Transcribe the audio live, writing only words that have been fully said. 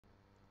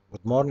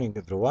Good morning,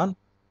 everyone.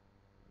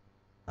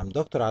 I'm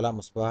Dr. Alaa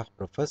Mosbah,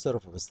 Professor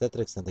of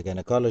Obstetrics and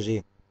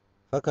Gynecology,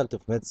 Faculty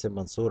of Medicine,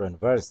 Mansoura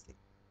University.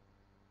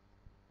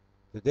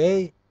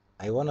 Today,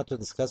 I wanted to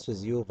discuss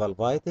with you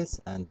vulvitis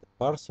and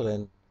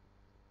Bartholin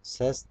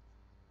cyst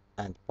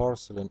and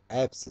Bartholin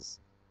abscess.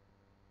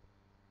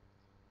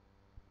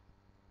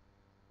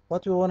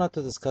 What we wanted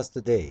to discuss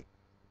today: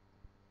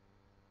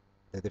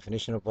 the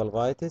definition of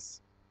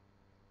vulvitis,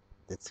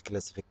 its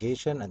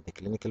classification and the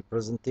clinical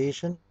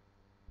presentation,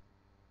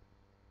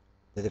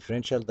 the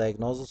differential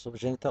diagnosis of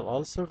genital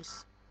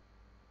ulcers,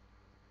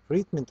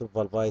 treatment of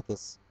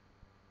vulvitis,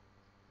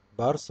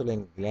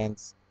 Bartholin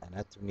glands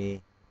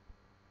anatomy,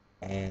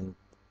 and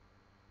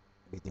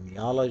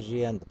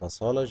epidemiology and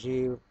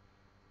pathology,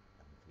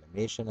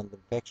 inflammation and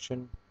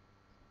infection,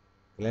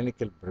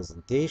 clinical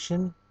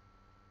presentation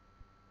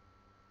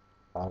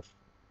of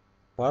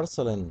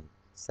Bartholin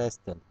cyst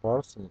and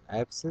Bartholin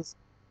abscess,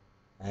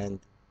 and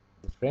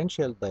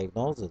differential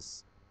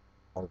diagnosis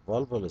of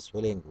vulval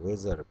swelling,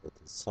 whether it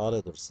is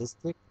solid or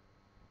cystic,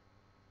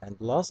 and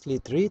lastly,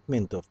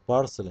 treatment of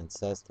Bartholin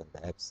cyst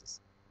and abscess.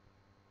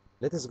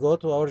 Let us go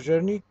to our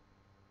journey.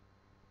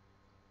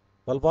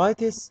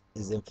 Vulvitis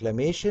is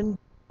inflammation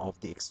of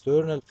the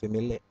external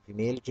female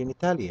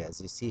genitalia.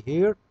 As you see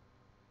here,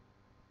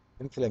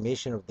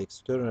 inflammation of the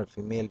external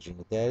female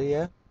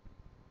genitalia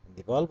in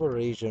the vulvar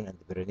region and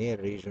the perineal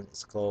region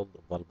is called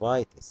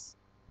vulvitis,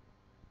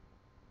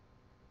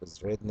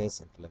 with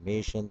redness,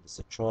 inflammation,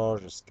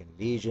 discharge, skin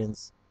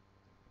lesions.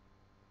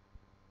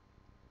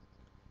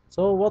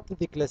 So what is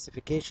the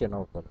classification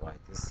of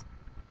vulvitis?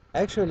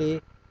 Actually,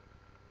 it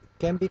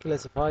can be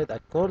classified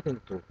according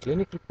to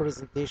clinical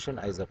presentation,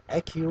 either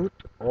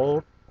acute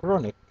or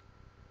chronic,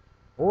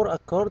 or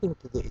according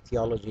to the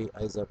etiology,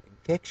 either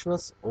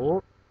infectious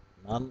or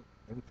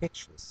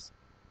non-infectious.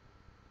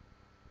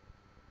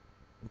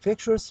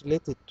 Infectious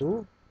related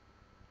to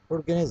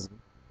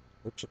organism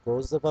which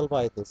cause the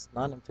vulvitis.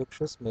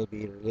 Non-infectious may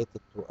be related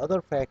to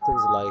other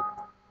factors like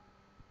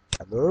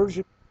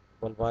allergic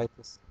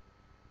vulvitis,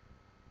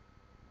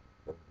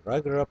 or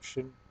drug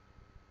eruption,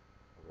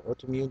 or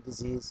autoimmune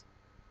disease.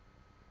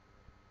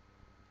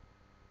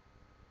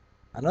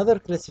 Another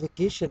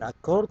classification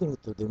according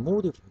to the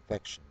mode of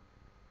infection.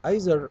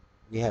 Either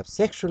we have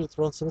sexually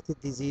transmitted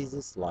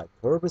diseases like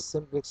herpes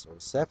simplex or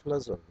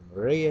syphilis or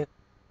gonorrhea,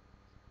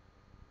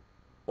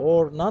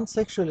 or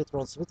non-sexually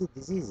transmitted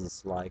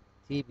diseases like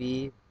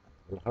TB,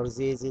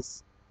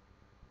 bilharziasis.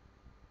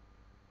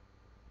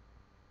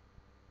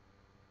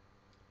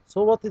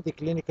 So what is the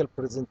clinical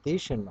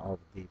presentation of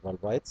the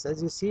vulvitis?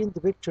 As you see in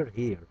the picture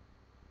here,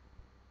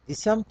 the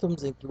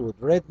symptoms include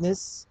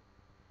redness,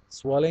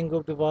 swelling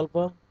of the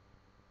vulva,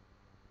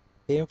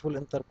 painful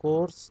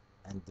intercourse,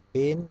 and the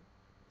pain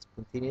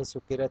spontaneous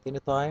occur at any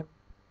time,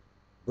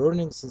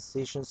 burning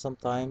sensation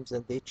sometimes,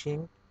 and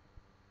itching,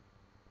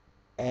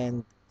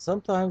 and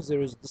sometimes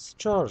there is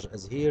discharge,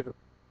 as here,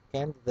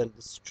 candidal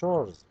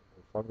discharge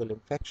or fungal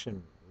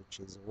infection,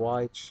 which is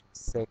white,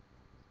 thick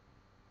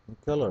in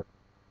color.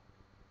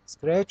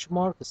 Scratch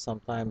marks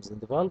sometimes in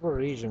the vulvar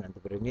region and the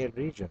perineal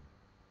region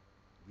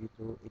due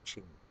to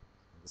itching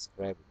and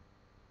scraping.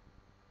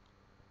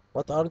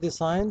 What are the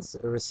signs?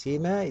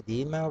 Erythema,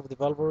 edema of the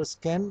vulvar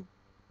skin,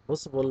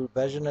 possible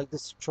vaginal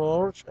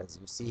discharge, as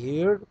you see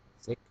here,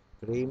 thick,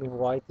 creamy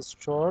white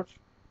discharge,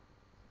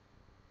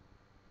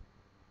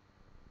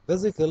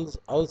 vesicles,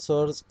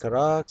 ulcers,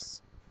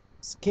 cracks,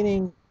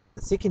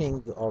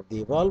 thickening of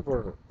the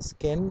vulvar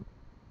skin,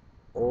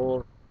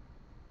 or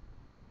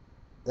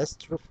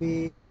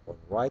dystrophy, or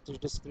whitish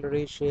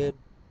discoloration,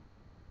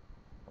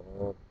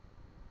 or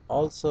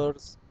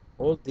ulcers.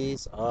 All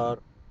these are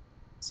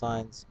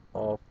signs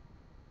of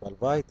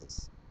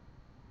vulvitis.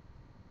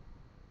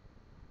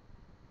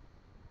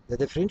 The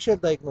differential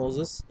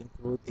diagnosis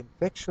include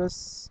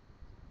infectious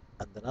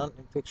and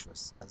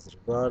non-infectious as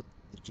regard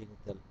the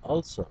genital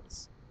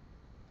ulcers.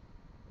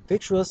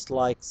 Infectious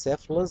like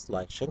syphilis,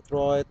 like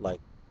chancroid, like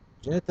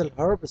genital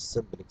herpes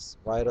simplex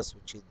virus,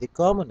 which is the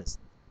commonest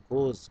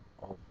cause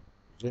of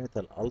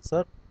genital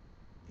ulcer,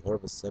 the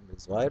herpes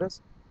simplex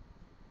virus,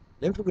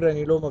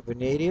 lymphogranuloma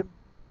venereum,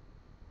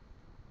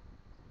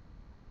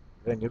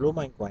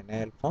 granuloma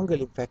inguinal,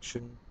 fungal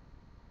infection,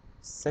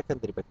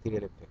 secondary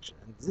bacterial infection.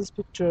 And this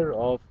picture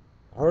of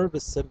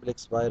herpes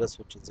simplex virus,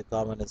 which is the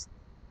commonest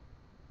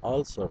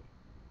ulcer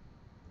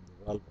in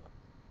the vulva.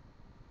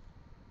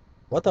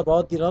 What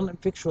about the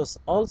non-infectious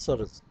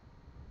ulcers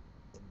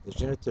in the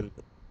genital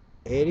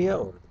area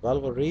or the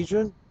vulvar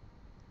region,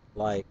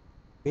 like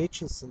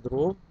Paget's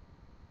syndrome,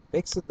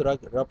 fixed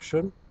drug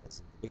eruption, as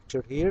in the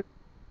picture here,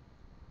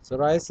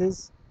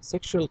 psoriasis,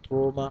 sexual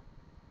trauma,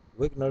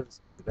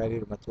 Wegener's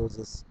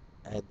granulomatosis,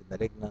 and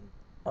malignant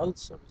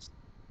ulcers,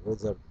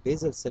 whether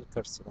basal cell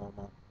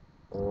carcinoma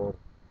or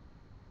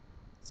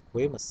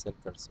squamous cell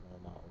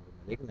carcinoma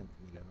or malignant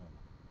melanoma.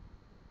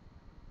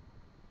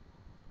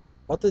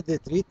 What is the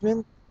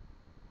treatment?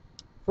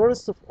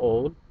 First of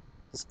all,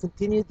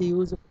 discontinue the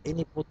use of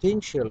any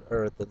potential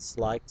irritants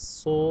like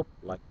soap,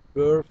 like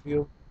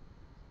perfume,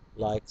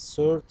 like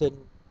certain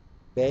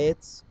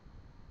baths,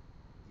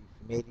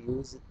 female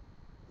use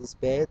this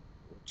pad,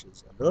 which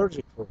is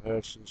allergic for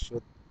her, she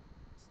should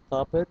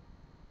stop it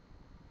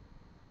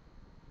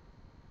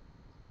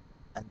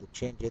and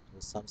change it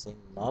with something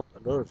not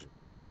allergic.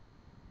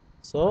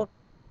 So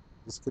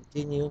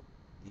discontinue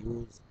the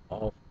use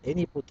of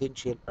any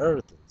potential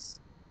irritants.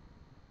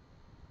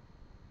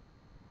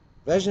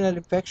 Vaginal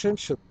infection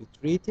should be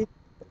treated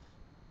if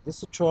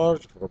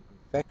discharge from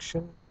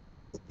infection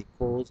is the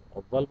cause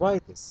of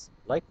vulvitis.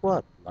 Like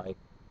what? Like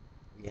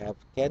we have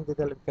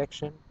candidal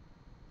infection,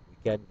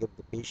 we can give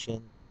the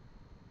patient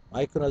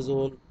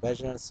miconazole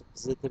vaginal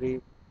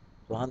suppository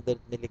 200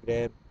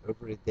 milligram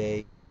every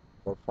day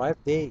for 5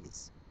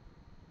 days.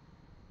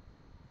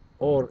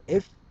 Or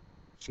if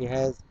she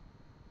has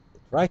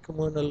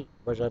trichomonal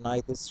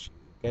vaginitis, you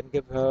can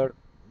give her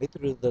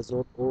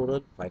metronidazole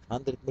oral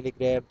 500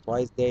 milligram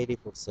twice daily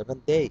for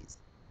 7 days.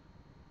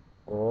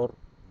 Or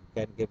you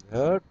can give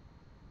her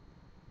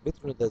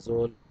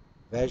metronidazole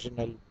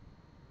vaginal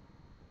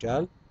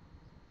gel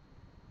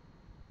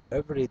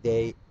every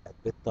day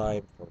at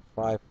bedtime for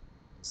 5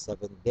 to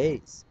 7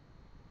 days.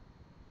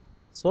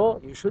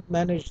 So you should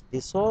manage the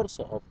source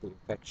of the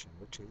infection,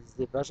 which is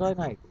the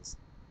vaginitis,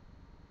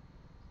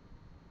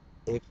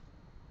 if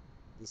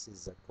this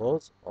is the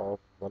cause of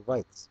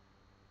vulvitis.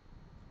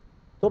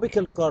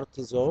 Topical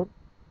cortisone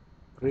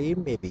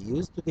cream may be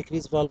used to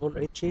decrease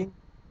vulval itching.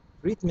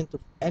 Treatment of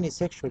any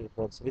sexually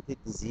transmitted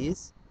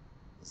disease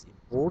is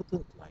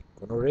important, like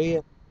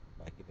gonorrhea,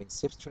 by giving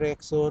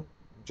ceftriaxone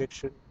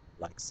injection,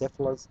 like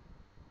syphilis,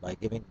 by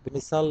giving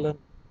penicillin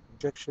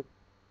injection.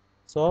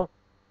 So,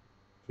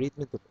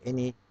 treatment of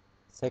any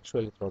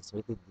sexually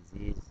transmitted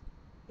disease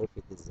if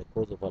it is the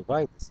cause of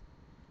vulvitis.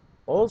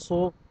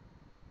 Also,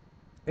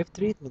 if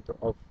treatment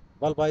of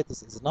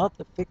vulvitis is not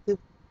effective,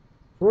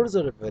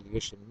 further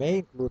evaluation may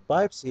include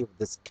biopsy of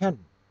the skin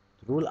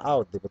to rule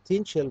out the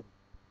potential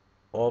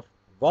of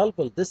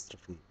vulval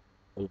dystrophy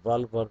or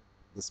vulvar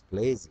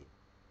dysplasia,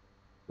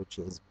 which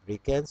is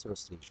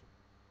precancerous lesion.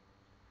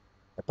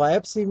 A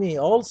biopsy may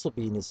also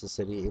be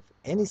necessary if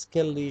any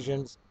skin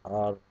lesions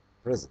are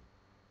present.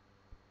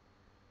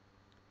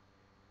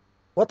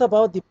 What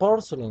about the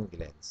porcelain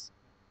glands?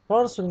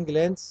 Porcelain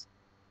glands,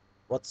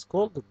 what's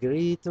called the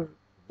greater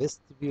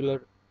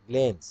vestibular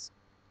glands,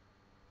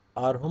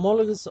 are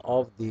homologous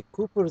of the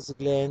Cooper's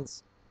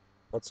glands,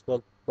 what's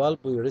called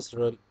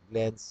bulbourethral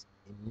glands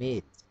in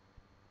males.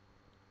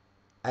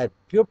 At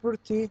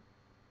puberty,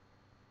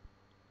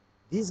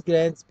 these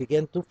glands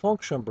begin to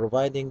function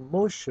providing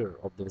moisture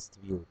of the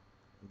vestibule.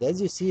 And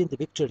as you see in the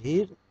picture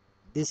here,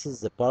 this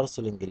is the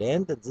porcelain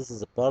gland and this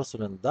is a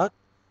porcelain duct.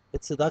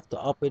 It's a duct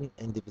open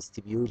in the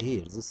vestibule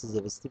here. This is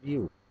the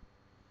vestibule.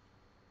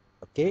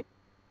 Okay?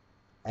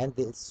 And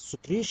the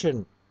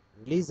secretion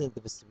released in the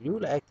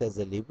vestibule act as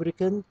a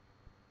lubricant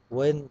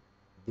when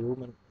the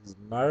woman is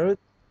married.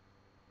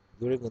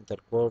 During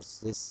intercourse,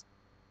 these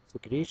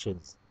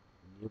secretions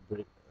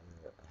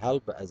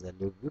help as a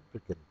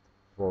lubricant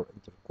for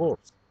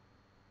intercourse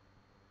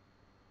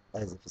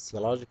as a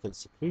physiological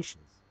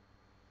secretions.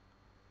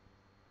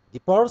 The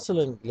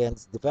porcelain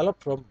glands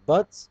develop from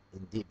buds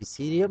in the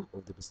epithelium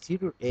of the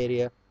posterior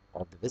area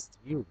of the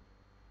vestibule.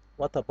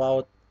 What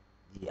about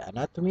the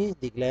anatomy?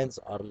 The glands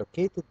are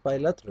located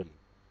bilaterally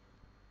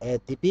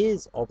at the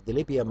base of the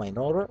labia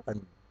minora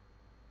and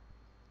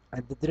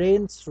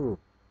drain through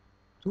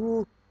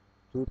 2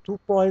 to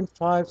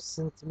 2.5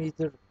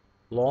 centimeter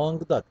long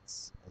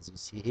ducts. As you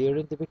see here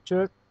in the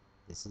picture,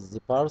 this is the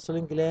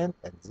porcelain gland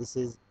and this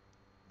is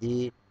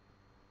the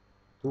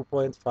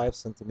 2.5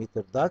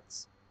 centimeter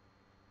ducts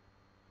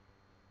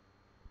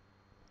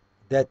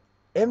that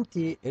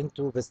empty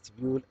into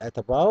vestibule at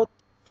about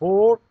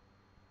 4,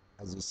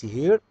 as you see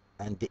here,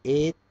 and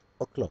 8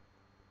 o'clock.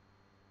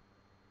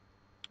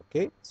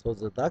 Okay, so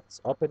the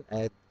ducts open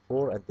at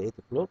 4 and 8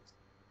 o'clock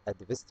at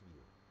the vestibule.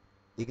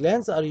 The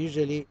glands are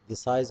usually the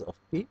size of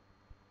pea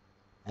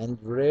and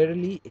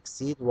rarely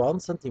exceed 1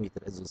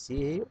 centimeter. As you see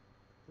here,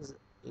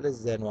 less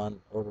than 1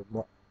 or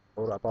more,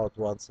 or about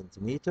 1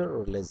 centimeter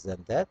or less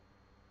than that.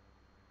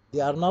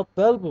 They are not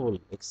palpable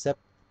except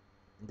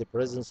in the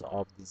presence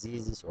of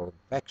diseases or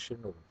infection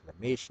or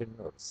inflammation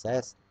or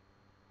cyst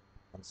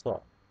and so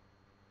on,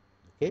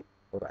 okay,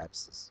 or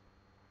abscess.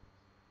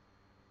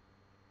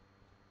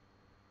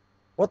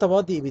 What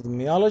about the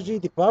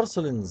epidemiology? The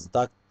porcelain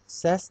duct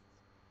cyst,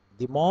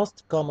 the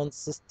most common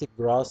cystic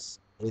growth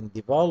in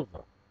the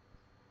vulva,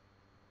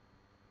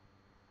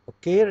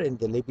 occur in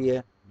the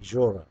labia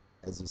majora.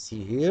 As you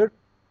see here,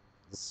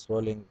 the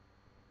swelling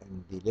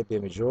in the labia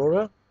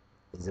majora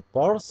is a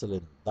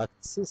porcelain duct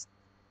cyst.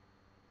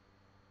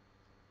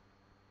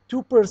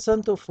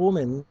 2% of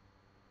women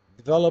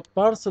develop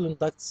porcelain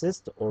duct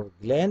cyst or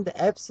gland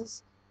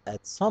abscess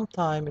at some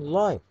time in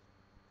life.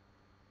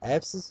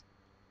 Abscesses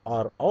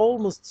are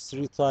almost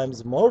 3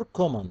 times more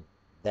common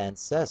than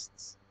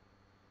cysts.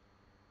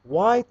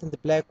 White and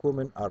black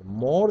women are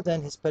more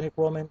than Hispanic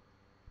women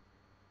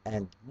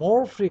and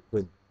more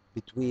frequent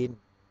between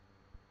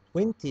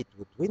 20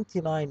 to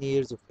 29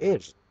 years of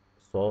age.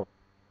 So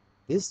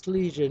this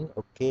lesion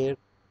occurs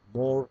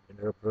more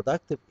in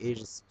reproductive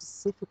age,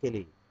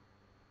 specifically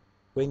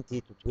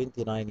 20 to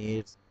 29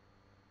 years,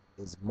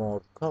 is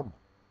more common.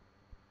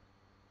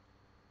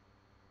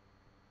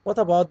 What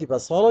about the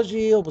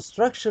pathology?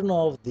 Obstruction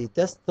of the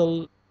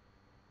distal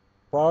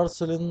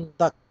porcelain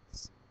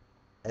ducts.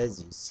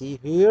 As you see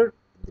here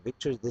in the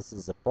picture, this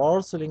is a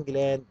porcelain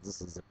gland,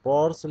 this is a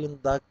porcelain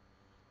duct.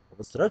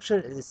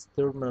 Obstruction in its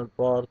terminal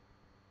part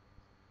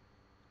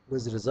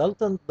with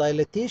resultant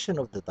dilatation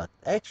of the duct.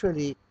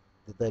 Actually,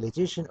 the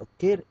dilatation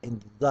occurs in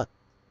the duct,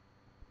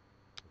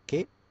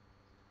 okay?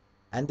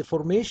 And the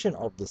formation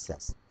of the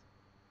cyst.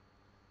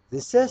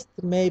 The cyst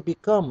may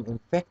become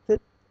infected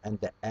and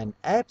an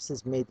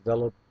abscess may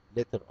develop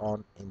later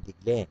on in the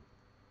gland,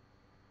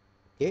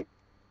 okay?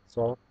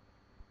 So,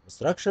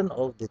 obstruction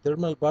of the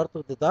terminal part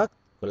of the duct,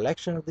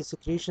 collection of the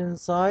secretion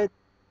inside,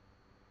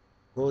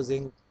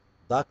 causing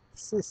duct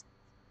cyst,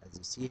 as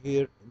you see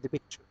here in the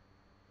picture.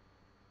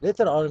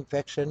 Later on,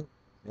 infection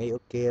may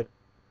occur,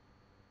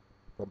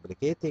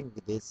 complicating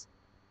this,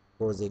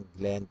 causing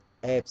gland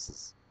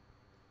abscess.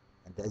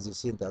 And as you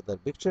see in the other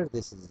picture,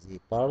 this is the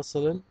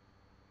porcelain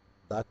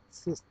duct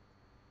cyst.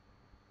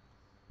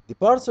 The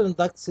porcelain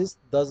duct cyst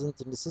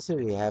doesn't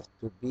necessarily have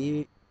to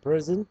be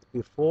present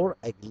before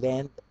a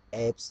gland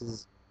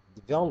abscess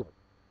develops.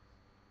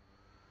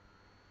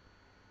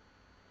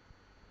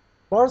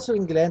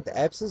 Porcelain gland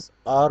abscesses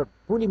are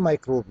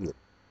polymicrobial,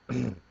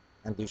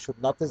 and you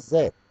should notice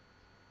that.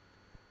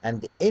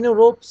 And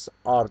anaerobes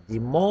are the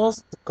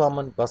most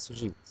common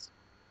pathogens.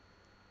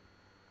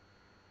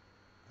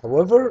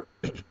 However,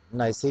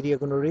 Neisseria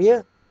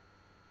gonorrhea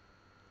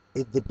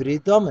is the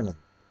predominant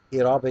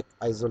aerobic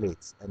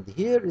isolates. And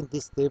here in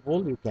this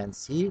table, you can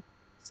see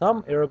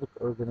some aerobic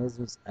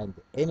organisms and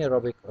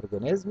anaerobic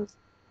organisms.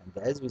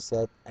 And as we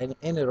said,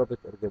 anaerobic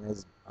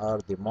organisms are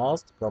the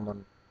most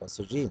common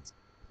pathogens.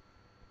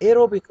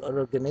 Aerobic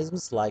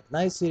organisms like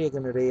Neisseria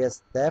gonorrhea,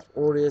 Staph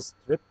aureus,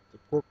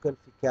 Streptococcus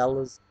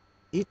faecalis,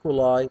 E.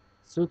 coli,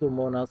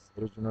 Pseudomonas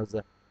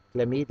aeruginosa,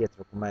 Chlamydia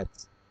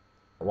trachomatis.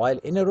 While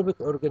anaerobic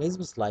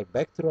organisms like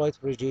Bacteroides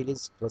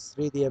fragilis,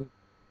 Clostridium,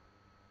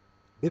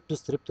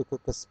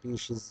 Biptostreptococcus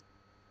species,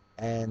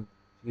 and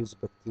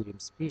Fusobacterium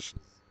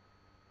species.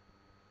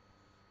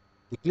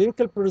 The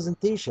clinical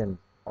presentation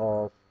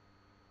of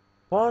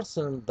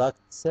porcelain duct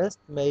cyst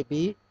may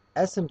be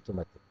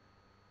asymptomatic.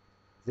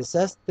 The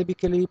cyst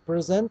typically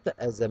present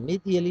as a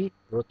medially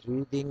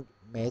protruding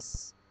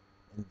mass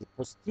in the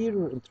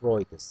posterior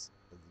introitus,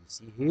 as you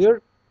see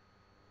here,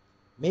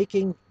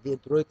 making the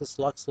introitus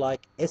looks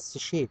like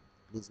S-shaped.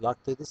 Please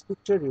look to this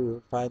picture, you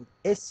will find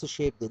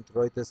S-shaped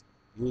introitus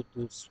due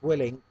to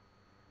swelling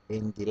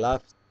in the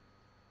left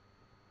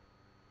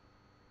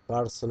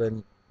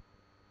porcelain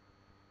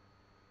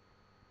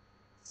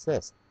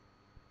cyst.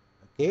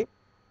 Okay,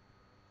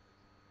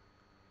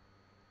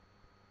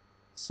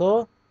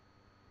 so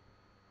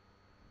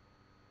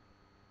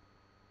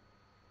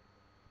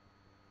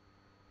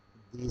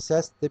the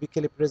cyst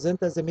typically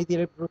present as a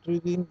medially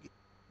protruding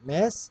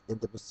mass in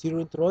the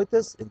posterior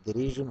introitus in the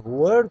region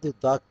where the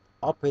duct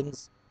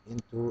opens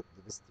into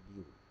the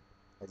vestibule,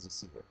 as you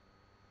see here.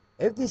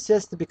 If the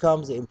cyst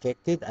becomes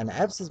infected, an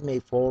abscess may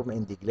form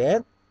in the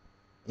gland.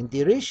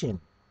 Induration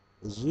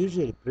is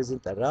usually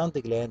present around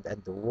the gland,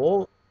 and the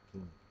walking,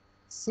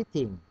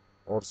 sitting,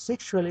 or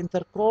sexual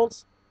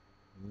intercourse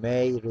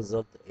may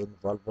result in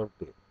vulvar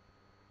pain.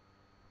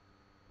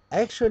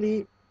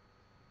 Actually,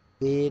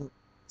 pain,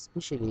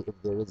 especially if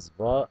there is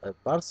a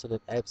porcelain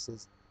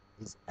abscess,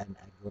 is an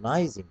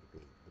agonizing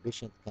pain. The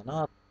patient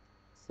cannot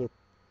sit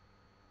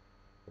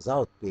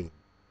without pain.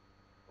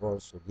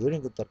 Also,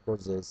 during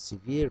intercourse, there is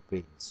severe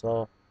pain,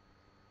 so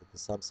it is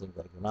something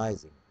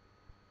agonizing.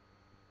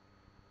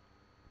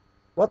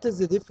 What is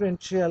the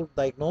differential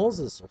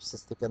diagnosis of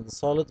cystic and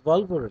solid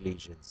vulvar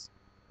lesions?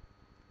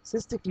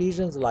 Cystic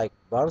lesions like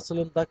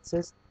porcelain duct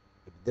cyst,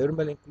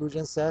 epidermal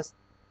inclusion cyst,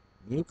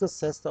 mucous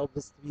cyst of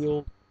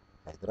vestibule,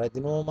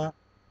 hydradenoма,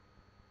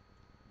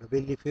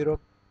 papilliferum,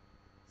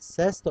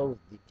 cyst of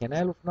the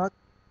canal of Knock,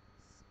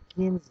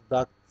 Skene's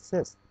duct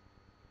cyst.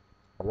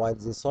 While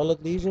the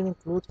solid lesions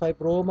include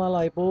fibroma,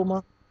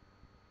 lipoma,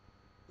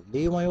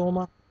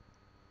 leiomyoma,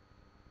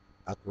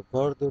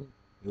 acrocordium,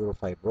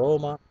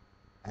 neurofibroma,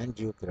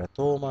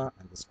 angiokeratoma,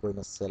 and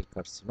squamous cell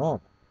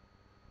carcinoma.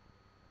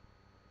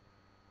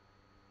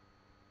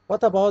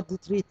 What about the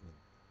treatment?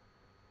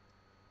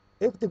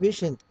 If the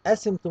patient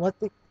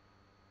asymptomatic,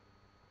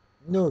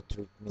 no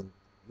treatment,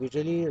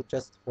 usually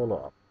just follow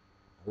up.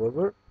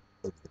 However,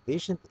 if the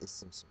patient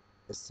is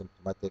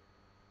symptomatic,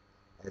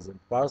 as in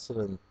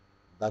porcelain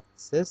duct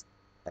cyst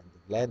and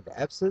gland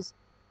abscess,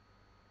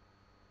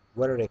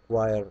 will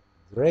require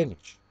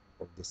drainage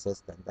of the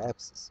cyst and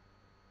abscess.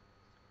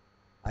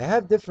 I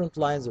have different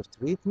lines of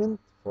treatment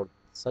for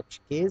such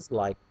case,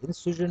 like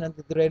incision and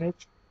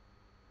drainage,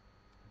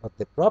 but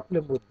the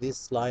problem with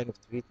this line of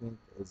treatment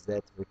is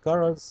that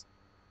recurrence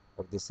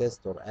of the cyst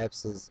or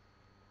abscess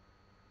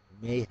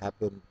may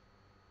happen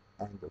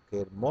and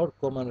occur more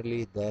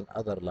commonly than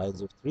other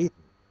lines of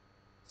treatment,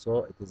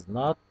 so it is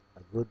not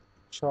a good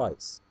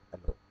choice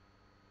alone.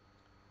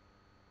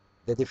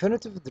 The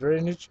definitive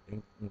drainage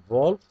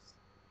involves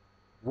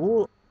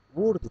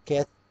word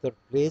catheter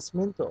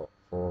placement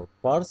for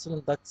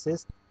porcelain duct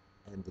cyst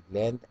and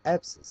gland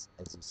abscess.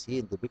 As you see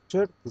in the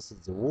picture, this is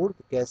the word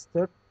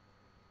catheter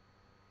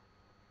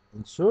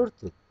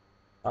inserted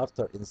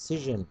after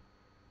incision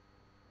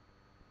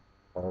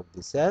of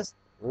the cyst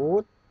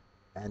wall,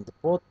 and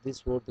put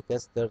this word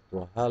catheter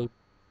to help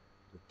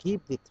to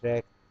keep the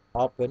tract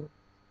open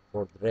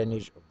for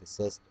drainage of the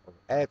cyst or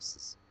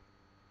abscess.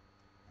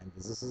 And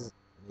this is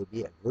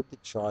maybe a good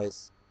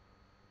choice.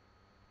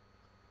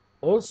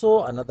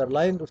 Also, another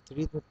line of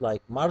treatment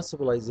like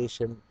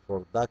marsupialization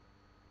for duct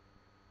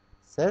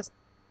cyst.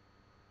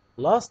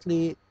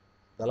 Lastly,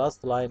 the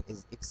last line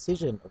is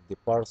excision of the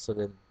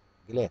porcelain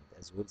gland,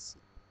 as we'll see.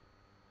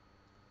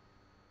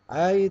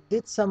 I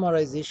did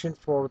summarization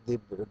for the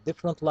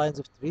different lines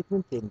of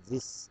treatment in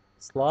this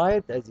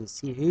slide, as you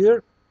see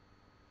here.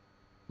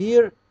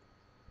 Here,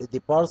 the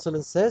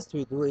porcelain cyst,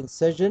 we do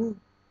incision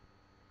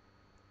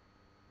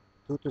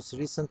 2 to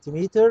 3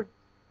 centimeter,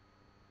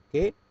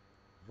 okay,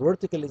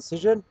 vertical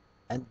incision,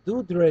 and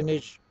do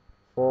drainage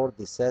for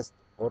the cyst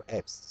or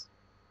abscess.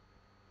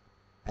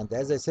 And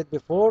as I said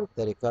before,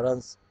 the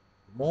recurrence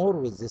more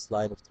with this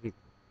line of treatment.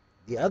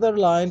 The other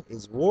line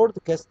is word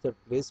catheter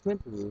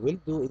placement. We will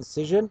do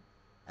incision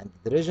and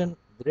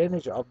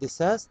drainage of the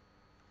cyst.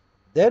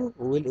 Then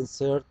we will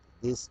insert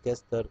this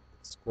catheter.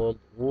 It's called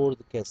word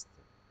catheter.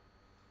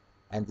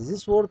 And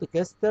this word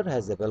catheter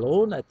has a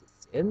balloon at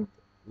its end.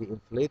 We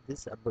inflate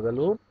this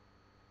balloon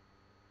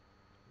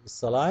with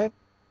saline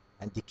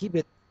and keep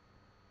it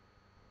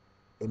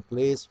in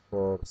place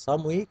for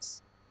some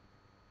weeks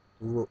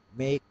to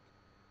make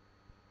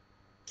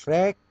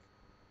track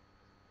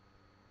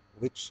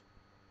which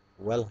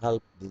will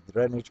help the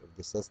drainage of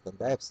the cyst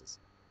and abscess.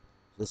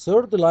 The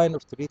third line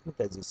of treatment,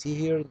 as you see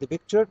here in the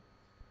picture,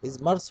 is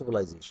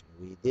marsupialization.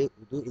 We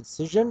do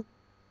incision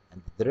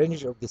and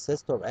drainage of the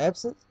cyst or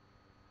abscess.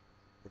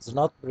 It's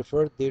not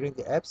preferred during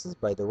the abscess,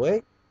 by the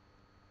way.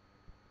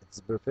 It's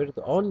preferred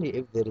only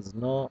if there is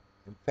no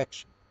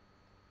infection.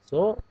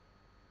 So,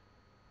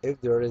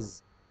 if there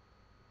is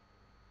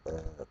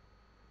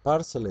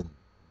porcelain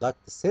duct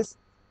cyst,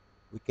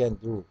 we can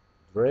do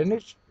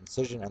drainage,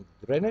 incision and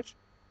drainage,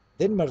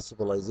 then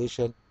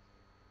marsupialization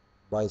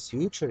by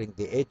suturing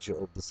the edge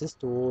of the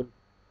cyst wall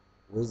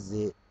with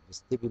the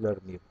vestibular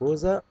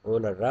mucosa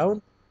all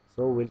around,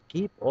 so we'll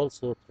keep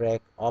also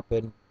tract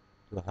open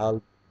to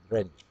help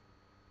drainage.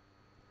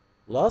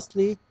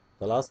 Lastly,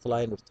 the last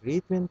line of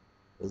treatment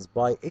is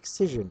by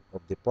excision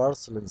of the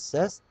porcelain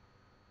cyst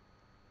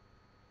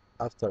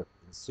after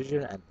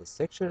incision and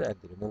dissection and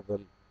the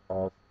removal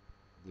of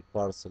the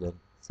porcelain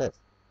cyst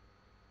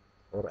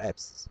or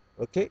abscess.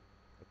 Okay?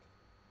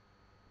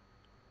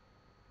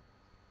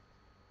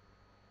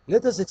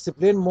 Let us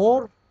explain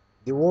more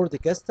the word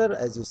catheter,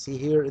 as you see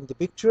here in the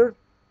picture.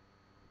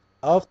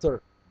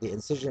 After the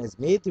incision is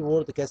made, the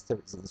word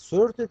catheter is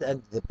inserted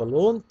and the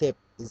balloon tip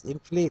is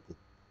inflated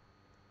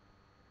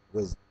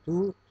with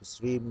 2 to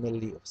 3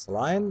 ml of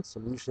saline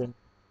solution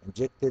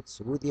injected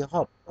through the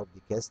hub of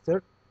the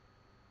catheter.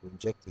 We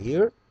inject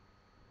here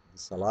the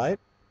saline,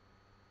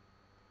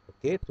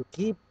 okay, to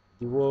keep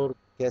the word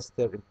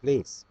catheter in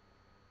place.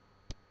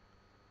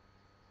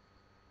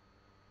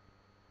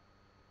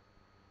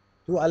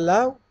 To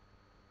allow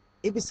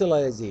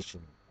epithelialization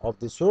of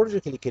the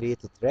surgically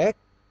created tract,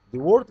 the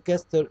word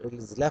catheter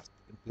is left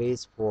in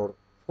place for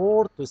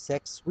 4 to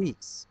 6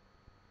 weeks.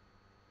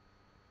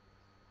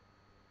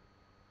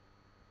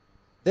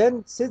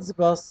 Then cyst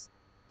baths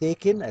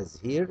taken, as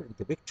here in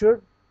the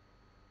picture,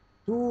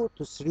 2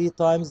 to 3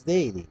 times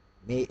daily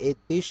may aid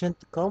patient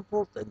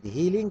comfort and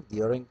healing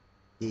during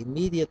the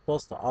immediate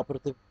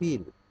post-operative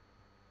period.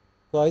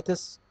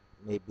 Coitus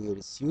may be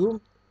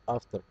resumed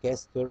after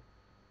catheter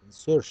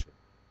insertion,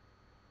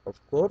 of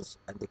course,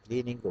 and the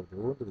cleaning of the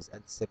wound with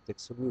antiseptic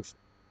solution.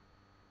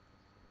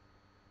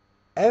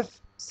 If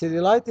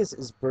cellulitis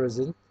is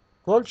present,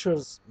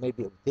 cultures may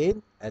be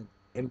obtained and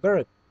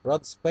empiric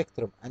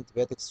broad-spectrum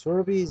antibiotic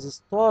therapy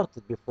is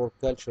started before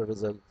culture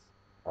results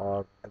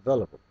are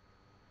available.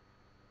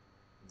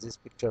 In this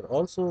picture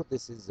also,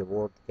 this is the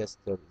word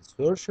catheter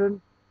insertion,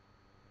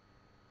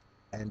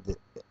 and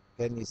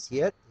can you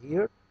see it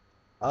here?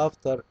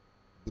 After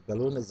the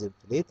balloon is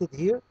inflated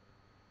here,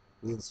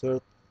 we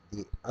insert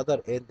the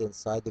other end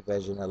inside the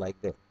vagina like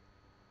that.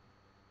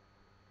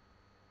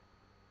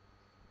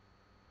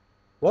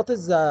 What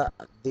is the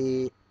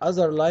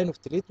other line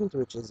of treatment,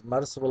 which is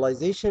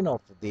marsupialization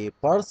of the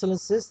porcelain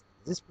cyst?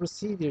 This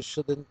procedure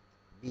shouldn't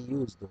be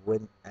used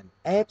when an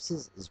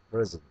abscess is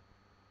present.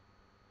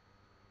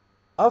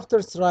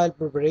 After sterile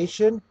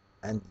preparation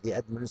and the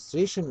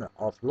administration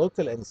of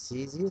local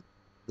anesthesia,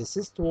 the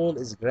cyst wall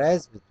is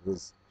grasped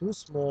with 2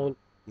 small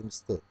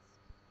hemostats.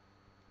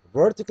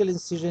 Vertical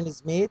incision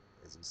is made,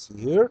 as you see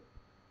here.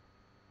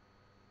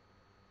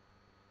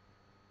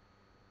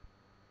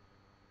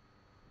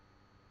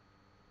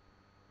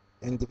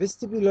 In the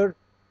vestibular,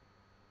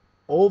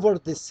 over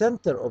the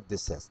center of the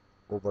cyst,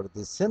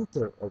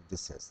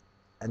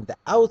 and the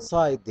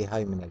outside the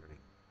hymenal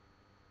ring.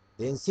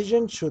 The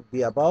incision should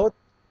be about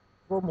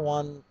from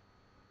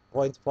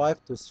 1.5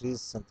 to 3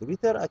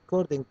 centimeter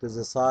according to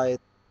the size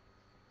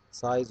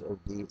of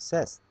the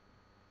cyst.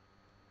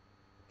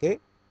 Okay?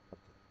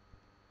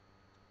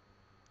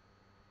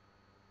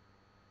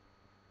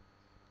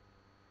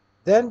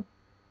 Then,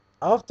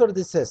 after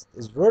the cyst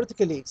is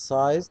vertically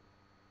excised,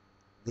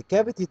 the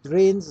cavity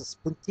drains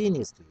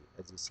spontaneously.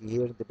 As you see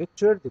here in the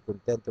picture, the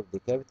content of the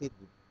cavity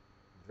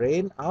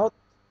drain out.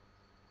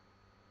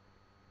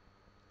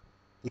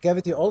 The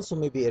cavity also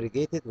may be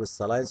irrigated with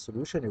saline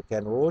solution. You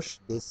can wash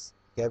this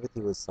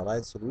cavity with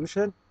saline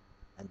solution,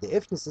 and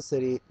if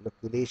necessary,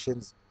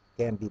 loculations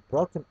can be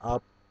broken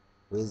up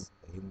with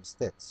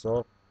hemostat.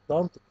 So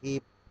don't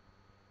keep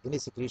any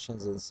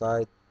secretions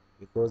inside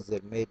because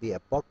there may be a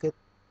pocket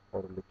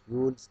or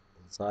locules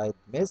inside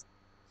mist.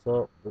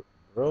 So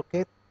broke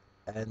it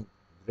and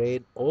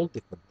drain all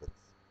the contents.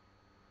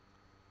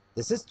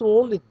 The cyst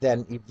wall is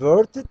then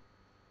everted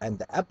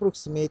and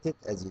approximated,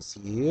 as you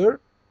see here,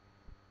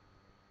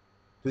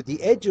 to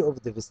the edge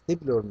of the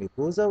vestibular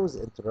mucosa was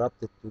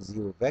interrupted to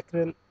the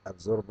vacral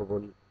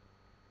absorbable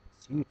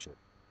suture.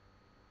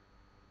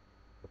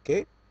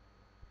 Okay?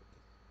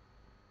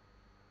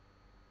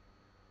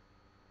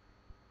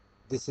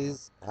 This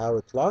is how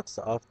it looks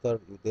after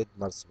you did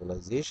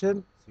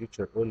marsupialization,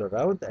 suture all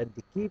around, and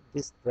keep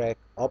this track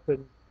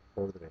open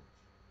for drainage.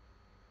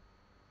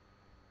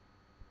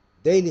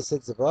 Daily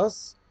cyst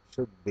baths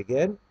should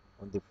begin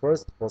on the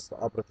first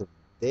post-operative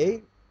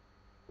day,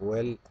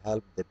 will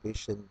help the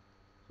patient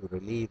to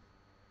relieve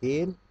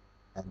pain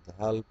and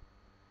help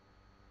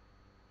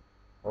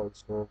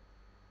also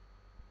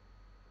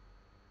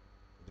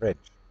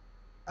drainage.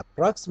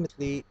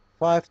 Approximately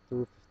 5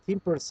 to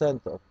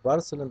 15% of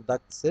Bartholin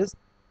duct cysts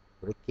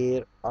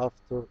recur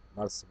after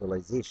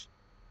marsupialization.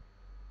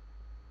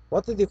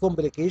 What are the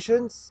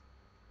complications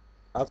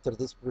after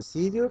this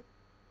procedure?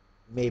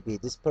 Maybe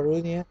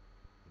dyspareunia,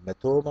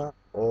 hematoma,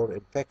 or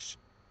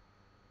infection.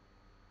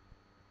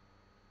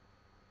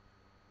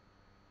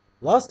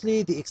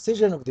 Lastly, the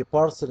excision of the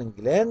porcelain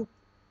gland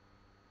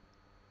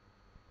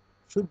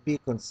should be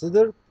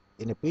considered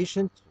in a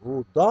patient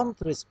who don't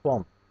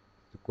respond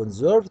to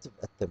conservative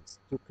attempts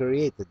to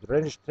create a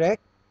drainage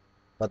tract,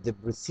 but the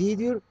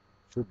procedure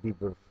should be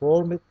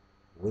performed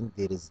when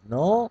there is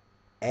no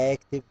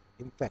active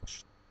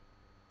infection.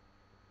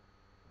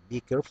 Be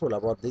careful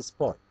about this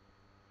point.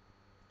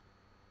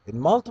 In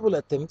multiple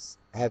attempts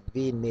have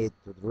been made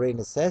to drain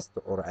a cyst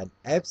or an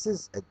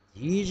abscess,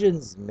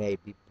 adhesions may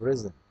be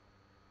present,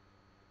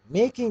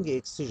 making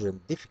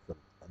excision difficult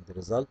and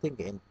resulting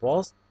in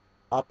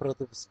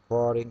post-operative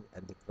scarring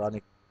and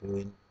chronic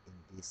pain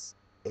in this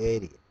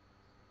area.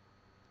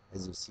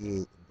 As you see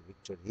in the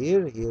picture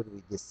here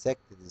we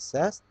dissected the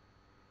cyst.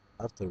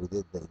 After we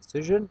did the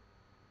incision,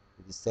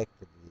 we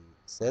dissected the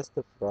cyst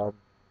from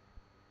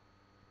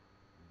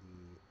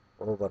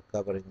the over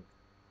covering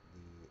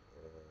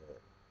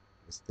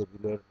the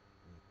vestibular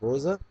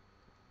mucosa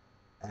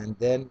and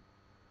then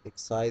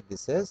excise the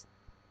cyst.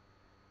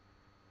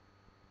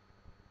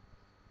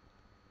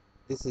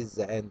 This is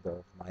the end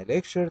of my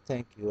lecture.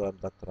 Thank you. I'm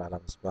Dr. Alaa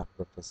Mosbah,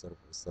 Professor of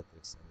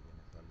Obstetrics and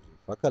Gynecology,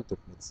 Faculty of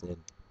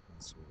Medicine,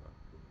 Mansoura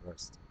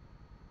University.